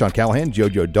The Beat. Sean Callahan,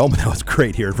 JoJo Doman. That was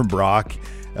great hearing from Brock,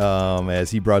 as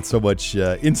he brought so much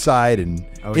insight and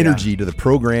energy to the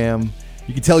program.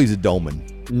 You can tell he's a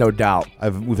Doman. No doubt.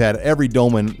 We've had every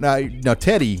Doman. Now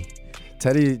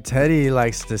Teddy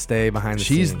likes to stay behind the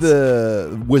scenes. She's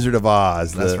the Wizard of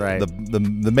Oz. That's right.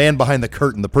 The man behind the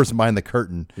curtain, the person behind the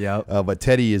curtain. Yep. But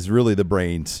Teddy is really the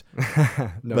brains.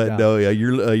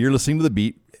 You're listening to The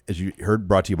Beat, as you heard,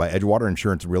 brought to you by Edgewater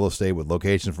Insurance and Real Estate, with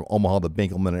locations from Omaha to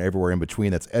Binkelman and everywhere in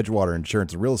between. That's Edgewater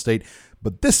Insurance and Real Estate.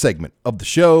 But this segment of the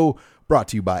show brought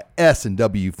to you by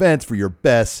S&W Fence for your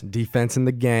best defense in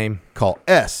the game. Call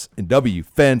S&W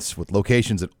Fence with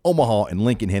locations in Omaha and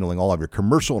Lincoln, handling all of your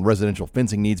commercial and residential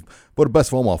fencing needs. Voted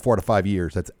best of Omaha 4 to 5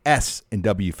 years. That's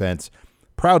S&W Fence.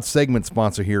 Proud segment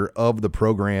sponsor here of the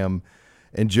program.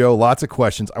 And Joe, lots of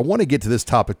questions. I want to get to this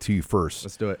topic to you first.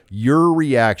 Let's do it. Your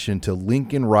reaction to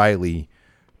Lincoln Riley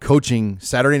coaching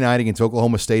Saturday night against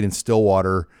Oklahoma State in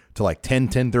Stillwater to like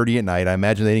 10:30 at night. I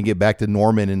imagine they didn't get back to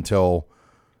Norman until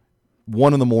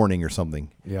 1 a.m. or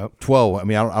something. Yep. 12. I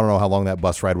mean, I don't know how long that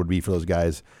bus ride would be for those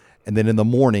guys. And then in the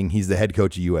morning, he's the head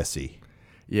coach of USC.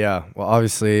 Yeah. Well,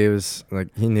 obviously, it was like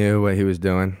he knew what he was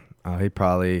doing. He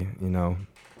probably,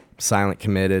 silent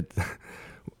committed,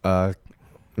 a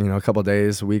couple of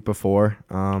days, a week before.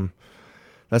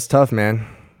 That's tough, man.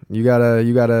 You gotta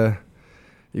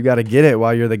get it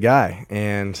while you're the guy.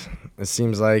 And it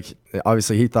seems like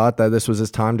obviously he thought that this was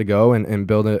his time to go and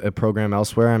build a program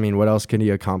elsewhere. I mean, what else could he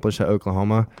accomplish at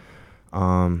Oklahoma? 3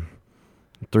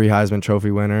 Heisman Trophy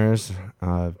winners,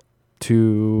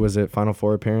 2 Final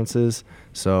Four appearances.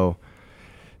 So,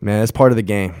 man, it's part of the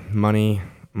game. Money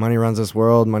runs this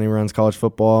world. Money runs college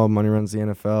football. Money runs the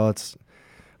NFL. It's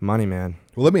money, man.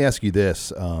 Well, let me ask you this.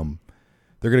 They're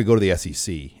going to go to the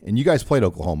SEC, and you guys played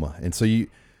Oklahoma, and so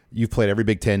you've played every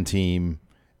Big Ten team,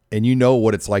 and you know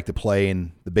what it's like to play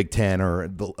in the Big Ten or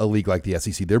a league like the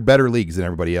SEC. They're better leagues than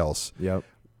everybody else. Yep.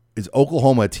 Is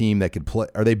Oklahoma a team that could play?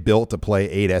 Are they built to play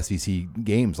 8 SEC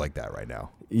games like that right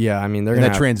now? Yeah, I mean, they're in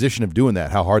going that transition of doing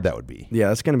that, how hard that would be. Yeah,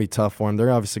 that's going to be tough for them.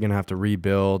 They're obviously going to have to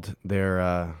rebuild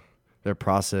their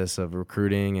process of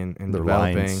recruiting and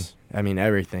developing. Lines. I mean,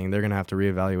 everything. They're going to have to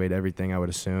reevaluate everything, I would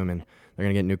assume, and they're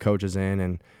going to get new coaches in,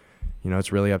 and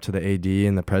it's really up to the AD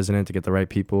and the president to get the right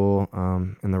people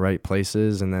in the right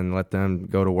places and then let them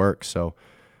go to work. So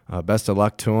best of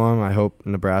luck to them. I hope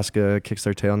Nebraska kicks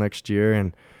their tail next year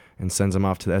and sends them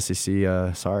off to the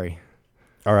SEC. Sorry.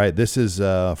 All right. This is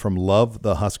from Love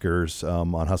the Huskers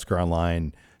on Husker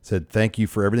Online. Said, thank you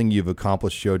for everything you've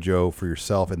accomplished, JoJo, for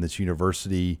yourself and this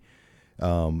university.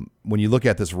 When you look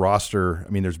at this roster,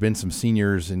 I mean, there's been some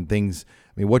seniors and things.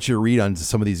 I mean, what's your read on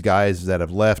some of these guys that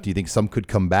have left? Do you think some could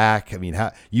come back? I mean,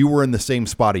 you were in the same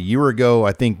spot a year ago.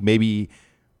 I think maybe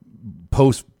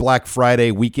post Black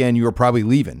Friday weekend, you were probably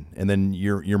leaving. And then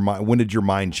when did your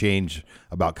mind change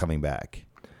about coming back?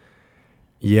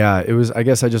 Yeah, it was, I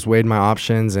guess I just weighed my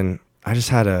options, and I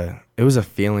just it was a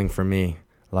feeling for me.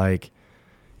 Like,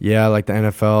 yeah, like the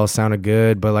NFL sounded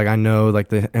good, but like I know like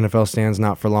the NFL stands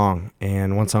not for long.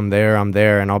 And once I'm there,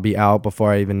 and I'll be out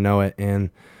before I even know it.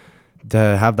 And to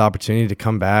have the opportunity to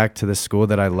come back to the school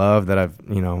that I love, that I've,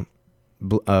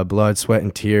 blood, sweat,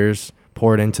 and tears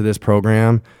poured into this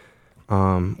program,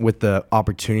 with the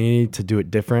opportunity to do it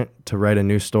different, to write a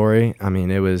new story. I mean,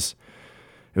 it was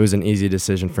an easy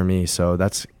decision for me. So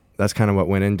that's kind of what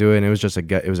went into it. And it was just a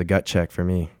gut check for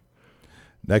me.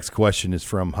 Next question is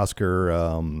from Husker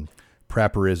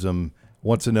Prapperism.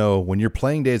 Wants to know, when your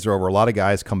playing days are over, a lot of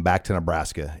guys come back to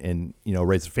Nebraska and,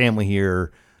 raise a family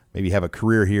here, maybe have a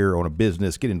career here, own a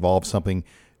business, get involved in something.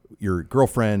 Your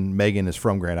girlfriend, Megan, is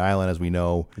from Grand Island, as we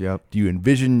know. Yep. Do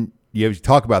you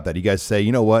talk about that? Do you guys say,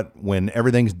 you know what, when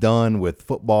everything's done with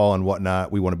football and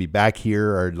whatnot, we want to be back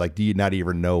here? Or like, do you not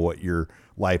even know what your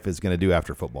life is going to do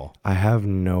after football? I have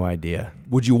no idea.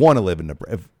 Would you want to live in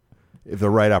Nebraska if the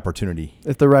right opportunity?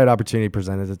 If the right opportunity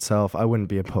presented itself, I wouldn't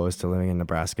be opposed to living in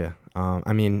Nebraska.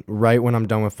 I mean, right when I'm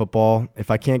done with football, if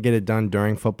I can't get it done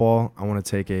during football, I want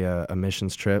to take a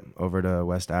missions trip over to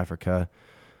West Africa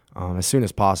as soon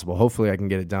as possible. Hopefully I can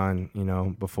get it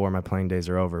done, before my playing days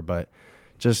are over. But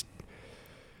just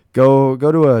go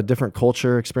to a different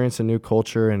culture, experience a new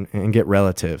culture, and get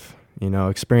relative.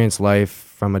 Experience life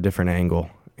from a different angle.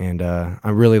 And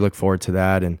I really look forward to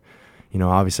that. And,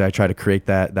 obviously I try to create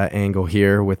that angle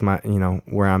here with my,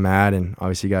 where I'm at. And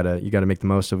obviously you gotta make the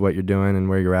most of what you're doing and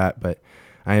where you're at. But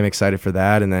I am excited for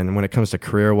that. And then when it comes to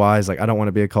career wise, like I don't want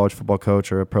to be a college football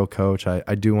coach or a pro coach.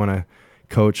 I do want to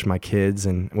coach my kids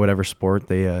in whatever sport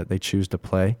they choose to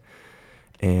play,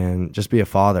 and just be a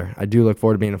father. I do look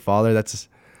forward to being a father.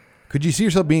 Could you see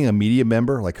yourself being a media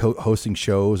member, like hosting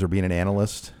shows or being an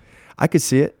analyst? I could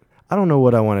see it. I don't know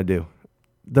what I want to do.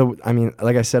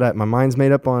 Like I said, my mind's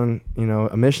made up on,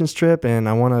 a missions trip, and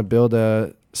I want to build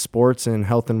a sports and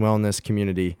health and wellness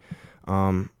community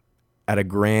at a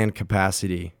grand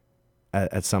capacity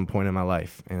at some point in my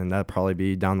life. And that'll probably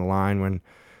be down the line when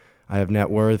I have net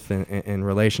worth and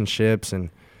relationships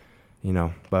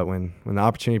but when the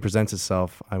opportunity presents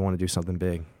itself, I want to do something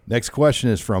big. Next question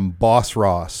is from Boss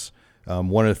Ross.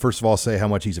 Wanted to first of all say how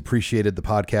much he's appreciated the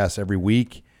podcast every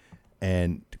week.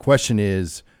 And the question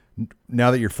is,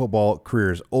 now that your football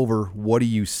career is over, what do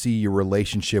you see your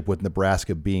relationship with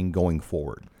Nebraska being going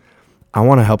forward? I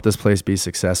want to help this place be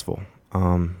successful,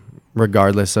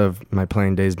 regardless of my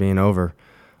playing days being over.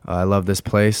 I love this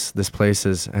place. This place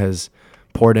has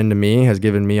poured into me, has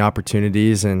given me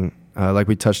opportunities, and like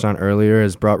we touched on earlier,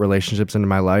 has brought relationships into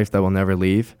my life that will never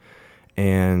leave.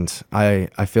 And I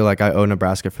feel like I owe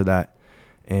Nebraska for that.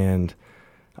 And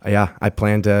I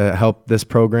plan to help this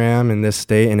program in this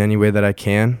state in any way that I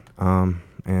can.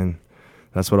 And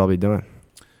that's what I'll be doing.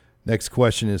 Next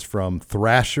question is from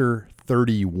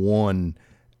Thrasher31.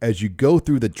 As you go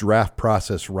through the draft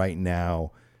process right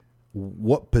now,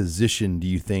 what position do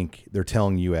you think they're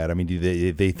telling you at? I mean,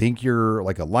 do they think you're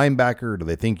like a linebacker? Do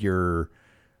they think you're,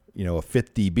 a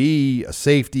fifth DB, a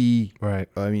safety? Right.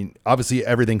 I mean, obviously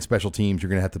everything special teams you're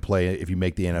going to have to play if you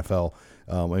make the NFL.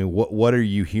 What are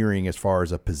you hearing as far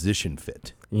as a position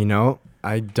fit?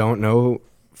 I don't know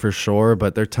for sure,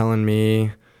 but they're telling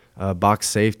me box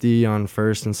safety on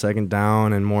first and second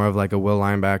down, and more of like a will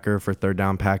linebacker for third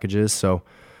down packages. So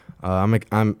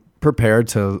I'm prepared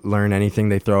to learn anything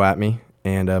they throw at me,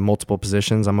 and multiple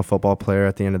positions. I'm a football player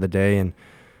at the end of the day, and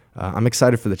I'm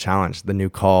excited for the challenge, the new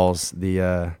calls,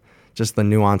 just the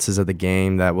nuances of the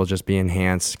game that will just be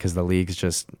enhanced because the league's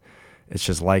it's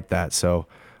just like that. So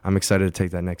I'm excited to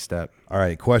take that next step. All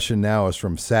right. Question now is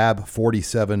from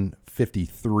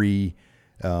Sab4753.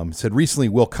 Said recently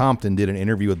Will Compton did an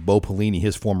interview with Bo Pelini,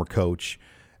 his former coach,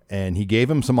 and he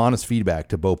gave him some honest feedback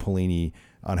to Bo Pelini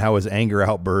on how his anger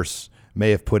outbursts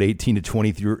may have put 18 to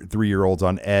 23-year-olds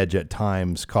on edge at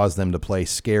times, caused them to play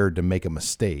scared to make a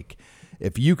mistake.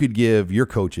 If you could give your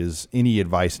coaches any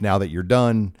advice now that you're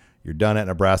done at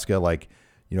Nebraska, like,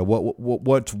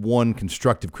 what's one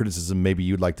constructive criticism maybe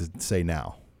you'd like to say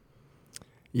now?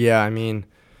 Yeah, I mean,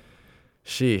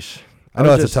 sheesh. I know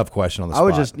that's a tough question on the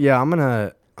spot.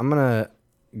 I'm gonna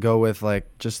go with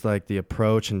just the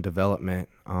approach and development.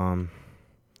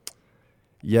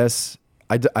 Yes,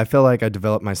 I feel like I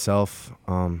developed myself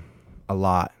a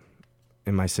lot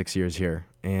in my 6 years here,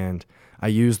 and I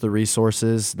used the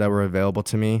resources that were available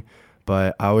to me,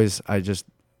 but I wish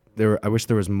there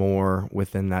was more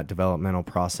within that developmental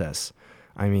process.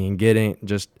 I mean,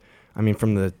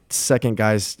 from the second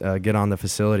guys get on the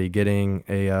facility, getting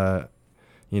a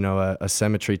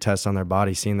symmetry test on their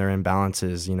body, seeing their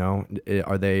imbalances,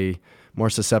 are they more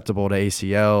susceptible to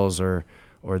ACLs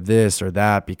or this or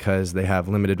that because they have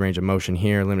limited range of motion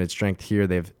here, limited strength here,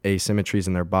 they have asymmetries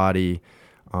in their body.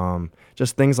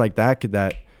 Just things like that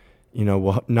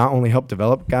will not only help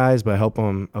develop guys, but help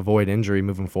them avoid injury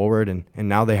moving forward. And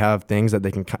now they have things that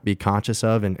they can be conscious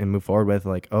of and move forward with.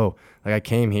 Like I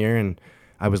came here and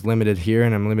I was limited here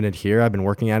and I'm limited here. I've been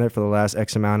working at it for the last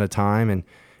X amount of time.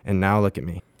 And now look at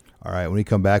me. All right. When we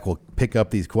come back, we'll pick up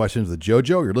these questions with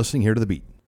JoJo. You're listening here to The Beat.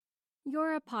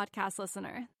 You're a podcast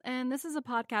listener, and this is a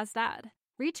podcast ad.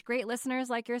 Reach great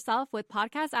listeners like yourself with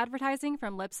podcast advertising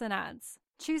from Libsyn Ads.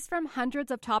 Choose from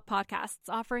hundreds of top podcasts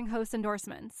offering host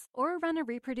endorsements, or run a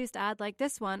reproduced ad like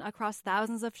this one across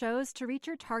thousands of shows to reach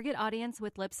your target audience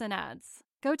with Libsyn Ads.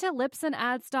 Go to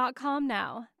libsynads.com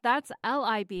now. That's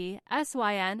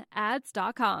LIBSYN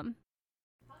ads.com.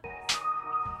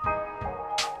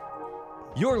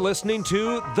 You're listening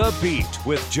to The Beat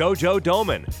with JoJo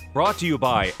Domann, brought to you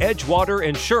by Edgewater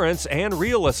Insurance and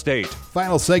Real Estate.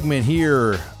 Final segment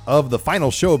here of the final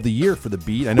show of the year for The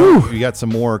Beat. I know you got some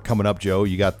more coming up, Joe.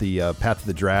 You got the Path to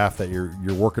the Draft that you're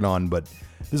working on, but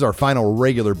this is our final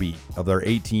regular beat of our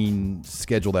 18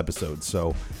 scheduled episodes.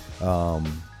 So,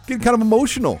 getting kind of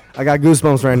emotional. I got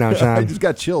goosebumps right now, Sean. I just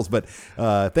got chills. But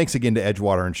thanks again to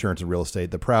Edgewater Insurance and Real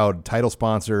Estate, the proud title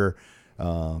sponsor.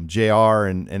 JR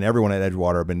and everyone at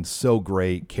Edgewater have been so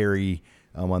great. Carrie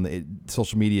on the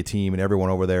social media team and everyone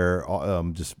over there,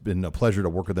 just been a pleasure to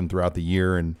work with them throughout the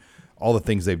year and all the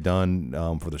things they've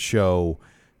done for the show.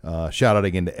 Shout out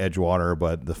again to Edgewater.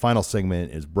 But the final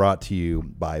segment is brought to you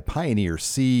by Pioneer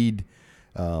Seed,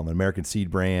 an American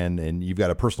seed brand, and you've got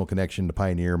a personal connection to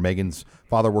Pioneer. Megan's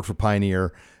father works for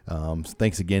Pioneer.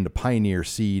 Thanks again to Pioneer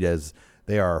Seed as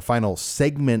they are our final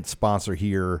segment sponsor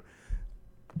here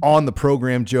on the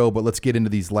program, Joe. But let's get into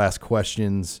these last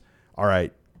questions. All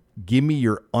right, give me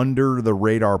your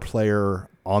under-the-radar player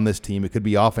on this team. It could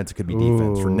be offense, it could be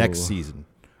defense for next season.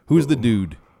 Who's the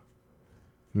dude?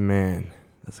 Man,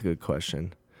 that's a good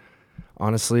question.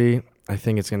 Honestly, I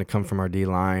think it's going to come from our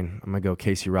D-line. I'm going to go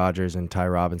Casey Rogers and Ty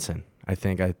Robinson. I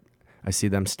think I see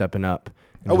them stepping up.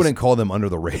 I wouldn't call them under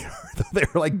the radar. They're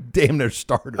like damn near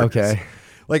starters. Okay.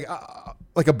 Like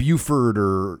a Buford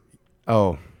or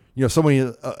somebody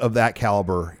of that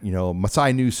caliber.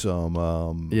 Masai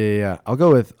Newsome. Yeah. I'll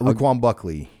go with Laquan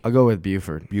Buckley. I'll go with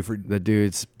Buford. The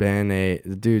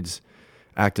dude's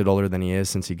acted older than he is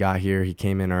since he got here. He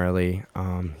came in early.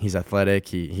 He's athletic.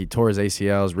 He tore his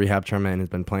ACLs, rehab tournament, and has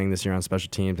been playing this year on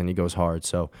special teams, and he goes hard.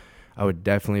 So I would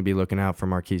definitely be looking out for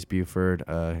Marquise Buford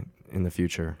in the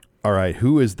future. All right.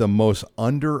 Who is the most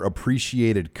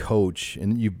underappreciated coach?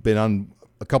 And you've been on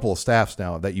a couple of staffs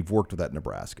now that you've worked with at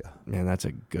Nebraska. Man, that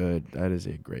is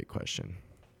a great question.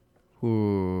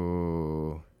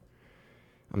 Ooh.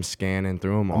 I'm scanning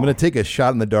through them all. I'm going to take a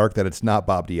shot in the dark that it's not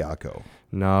Bob Diaco.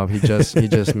 No, he just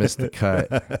missed the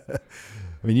cut.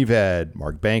 I mean, you've had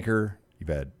Mark Banker, you've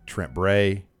had Trent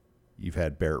Bray, you've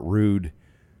had Barrett Ruud,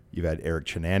 you've had Eric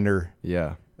Chenander.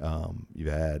 Yeah.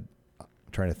 You've had, I'm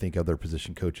trying to think of their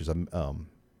position coaches.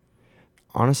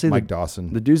 Honestly, Mike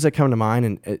Dawson. The dudes that come to mind,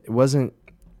 and it wasn't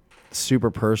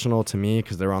super personal to me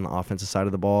because they're on the offensive side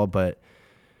of the ball, but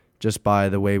just by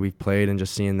the way we've played and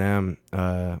just seeing them,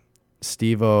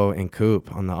 Steve-O and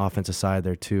Coop on the offensive side,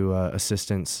 they're two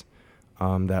assistants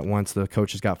that once the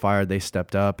coaches got fired, they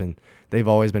stepped up, and they've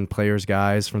always been players'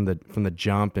 guys from the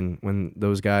jump. And when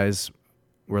those guys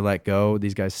were let go,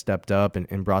 these guys stepped up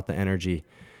and brought the energy.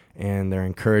 And they're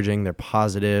encouraging, they're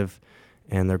positive,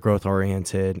 and they're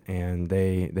growth-oriented, and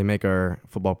they make our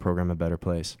football program a better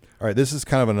place. All right, this is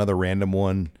kind of another random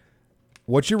one.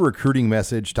 What's your recruiting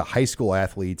message to high school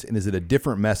athletes, and is it a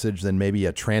different message than maybe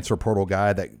a transfer portal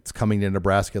guy that's coming to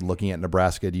Nebraska, looking at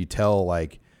Nebraska? Do you tell,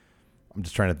 like, I'm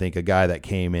just trying to think, a guy that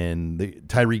came in,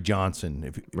 Tyreek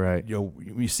Johnson, right?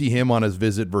 You see him on his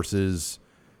visit versus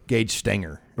Gage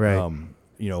Stenger, right?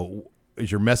 Is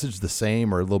your message the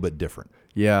same or a little bit different?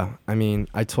 Yeah, I mean,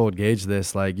 I told Gage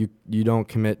this, like, you don't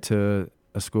commit to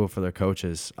a school for their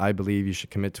coaches. I believe you should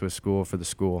commit to a school for the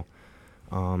school.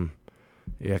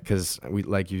 Yeah, because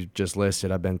like you just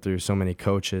listed, I've been through so many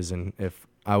coaches, and if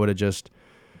I would have just,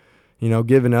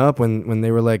 given up when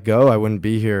they were let go, I wouldn't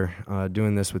be here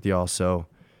doing this with y'all. So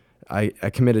I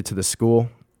committed to the school.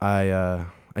 I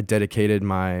dedicated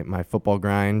my football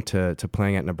grind to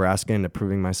playing at Nebraska and to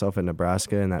proving myself at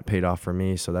Nebraska, and that paid off for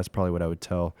me. So that's probably what I would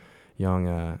tell,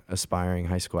 aspiring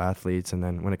high school athletes. And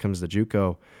then when it comes to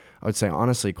JUCO, I would say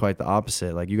honestly quite the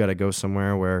opposite. Like, you got to go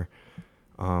somewhere where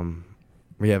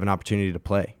you have an opportunity to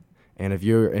play. And if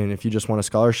you just want a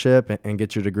scholarship and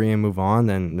get your degree and move on,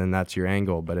 then that's your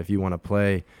angle. But if you want to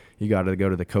play, you got to go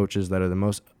to the coaches that are the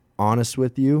most honest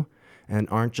with you and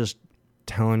aren't just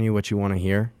telling you what you want to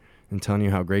hear and telling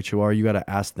you how great you are. You got to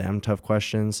ask them tough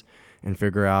questions and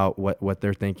figure out what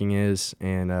their thinking is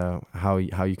and how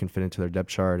you can fit into their depth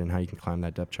chart and how you can climb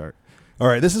that depth chart. All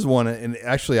right, this is one, and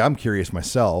actually I'm curious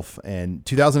myself. And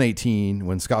 2018,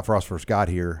 when Scott Frost first got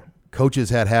here, coaches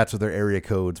had hats with their area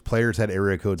codes. Players had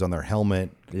area codes on their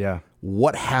helmet. Yeah.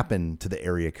 What happened to the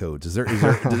area codes? Is there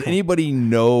does anybody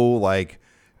know, like,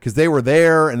 because they were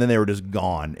there and then they were just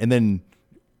gone, and then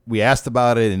we asked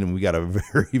about it and we got a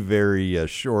very, very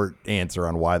short answer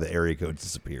on why the area codes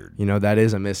disappeared. You know, that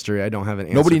is a mystery. I don't have an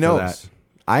answer. Nobody for knows. that.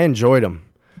 I enjoyed them,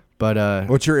 but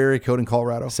what's your area code in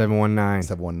Colorado? 719.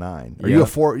 719. Are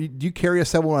you do you carry a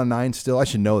 719 still? I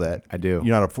should know that. I do.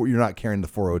 You're not carrying the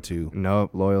 402. No,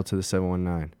 loyal to the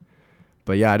 719.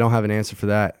 But yeah, I don't have an answer for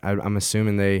that. I'm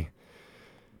assuming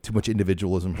too much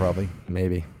individualism, probably.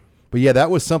 Maybe. But yeah, that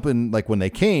was something, like, when they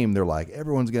came, they're like,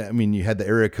 everyone's going to, I mean, you had the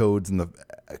area codes in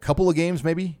a couple of games,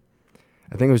 maybe?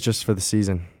 I think it was just for the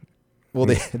season. Well,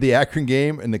 the Akron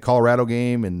game and the Colorado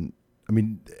game, and I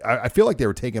mean, I feel like they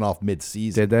were taken off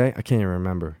mid-season. Did they? I can't even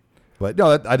remember. But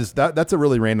no, that's a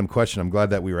really random question. I'm glad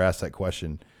that we were asked that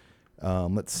question.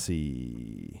 Let's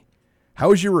see.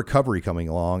 How is your recovery coming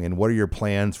along, and what are your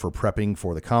plans for prepping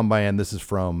for the combine? This is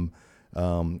from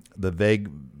the Vague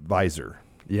Visor.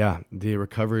 Yeah, the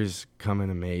recovery's coming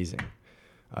amazing.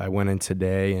 I went in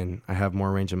today, and I have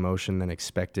more range of motion than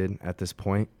expected at this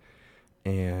point,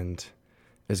 and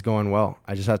it's going well.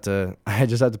 I just have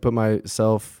to put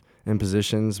myself in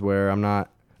positions where I'm not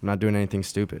doing anything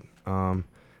stupid. I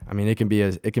mean, it can be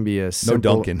a simple, no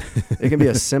dunking. It can be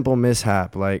a simple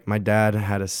mishap. Like, my dad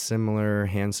had a similar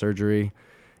hand surgery,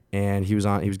 and he was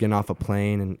getting off a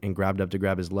plane and grabbed up to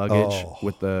grab his luggage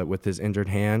with his injured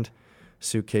hand.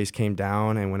 Suitcase came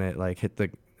down, and when it hit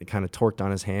it kind of torqued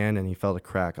on his hand, and he felt a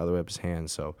crack all the way up his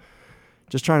hand. So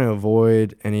just trying to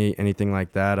avoid anything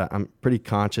like that. I'm pretty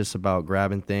conscious about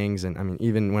grabbing things, and I mean,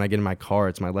 even when I get in my car,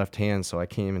 it's my left hand, so I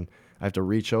have to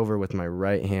reach over with my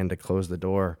right hand to close the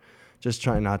door. Just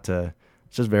trying not to,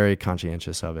 just very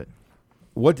conscientious of it.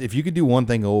 What if you could do one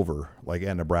thing over, like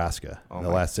at Nebraska in the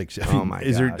last 6 years? And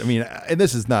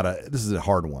this is a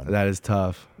hard one. That is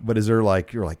tough. But is there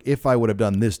you're like, if I would have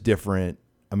done this different,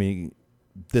 I mean,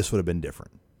 this would have been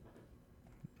different.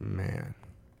 Man,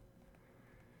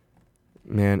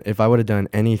 if I would have done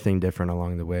anything different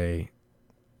along the way,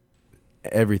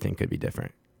 everything could be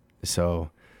different.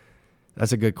 So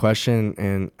that's a good question,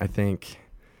 and I think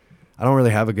I don't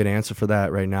really have a good answer for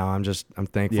that right now. I'm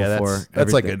thankful for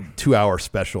that's everything. like a 2-hour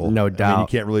special. No doubt. I mean, you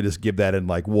can't really just give that in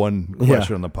like one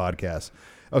question on the podcast.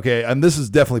 Okay, and this is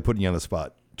definitely putting you on the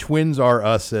spot. Twins R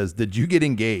Us says, "Did you get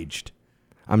engaged?"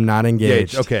 I'm not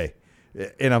engaged. Okay.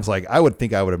 And I was like, I would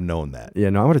think I would have known that. Yeah,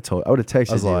 no, I would have texted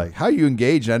you. I was like, how are you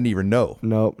engaged? I didn't even know.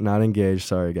 Nope, not engaged.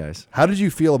 Sorry, guys. How did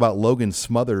you feel about Logan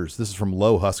Smothers? This is from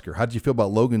Low Husker. How did you feel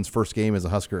about Logan's first game as a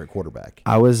Husker at quarterback?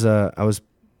 I was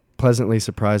pleasantly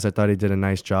surprised. I thought he did a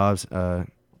nice job,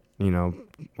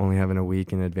 only having a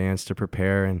week in advance to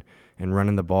prepare and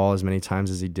running the ball as many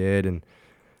times as he did. And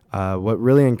what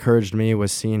really encouraged me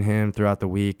was seeing him throughout the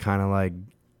week kind of like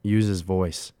use his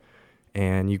voice.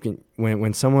 And you can,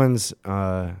 when someone's,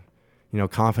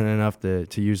 confident enough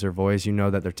to use their voice, you know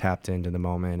that they're tapped into the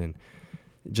moment. And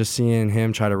just seeing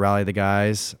him try to rally the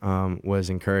guys was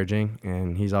encouraging.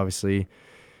 And he's obviously,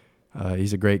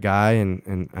 he's a great guy,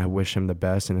 and I wish him the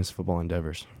best in his football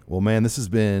endeavors. Well, man, this has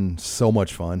been so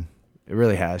much fun. It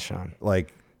really has, Sean.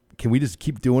 Like, can we just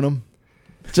keep doing them?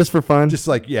 Just for fun? Just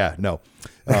like, yeah, no.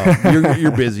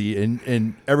 You're busy,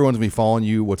 and everyone's going to be following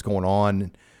you, what's going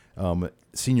on.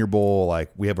 Senior Bowl, like,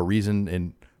 we have a reason,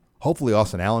 and hopefully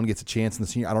Austin Allen gets a chance in the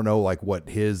senior. I don't know, like, what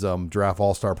his draft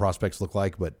all-star prospects look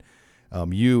like, but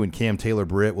you and Cam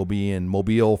Taylor-Britt will be in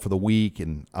Mobile for the week,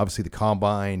 and obviously the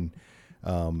Combine,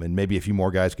 and maybe a few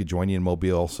more guys could join you in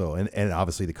Mobile. So, and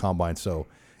obviously the Combine. So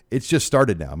it's just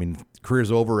started now. I mean,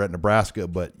 career's over at Nebraska,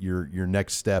 but your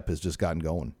next step has just gotten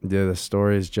going. Yeah, the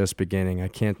story is just beginning. I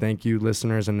can't thank you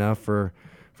listeners enough for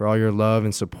all your love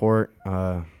and support.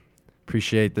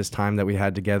 Appreciate this time that we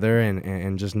had together,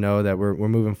 and just know that we're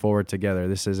moving forward together.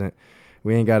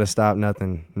 We ain't got to stop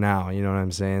nothing now. You know what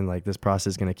I'm saying? Like, this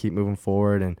process is going to keep moving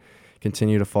forward and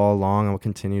continue to follow along, and we'll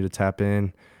continue to tap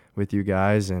in with you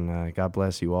guys, and God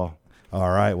bless you all. All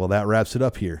right. Well, that wraps it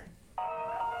up here.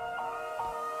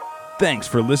 Thanks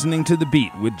for listening to The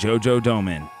Beat with JoJo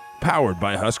Domann. powered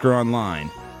by Husker Online.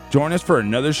 Join us for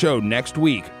another show next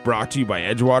week, brought to you by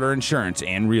Edgewater Insurance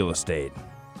and Real Estate.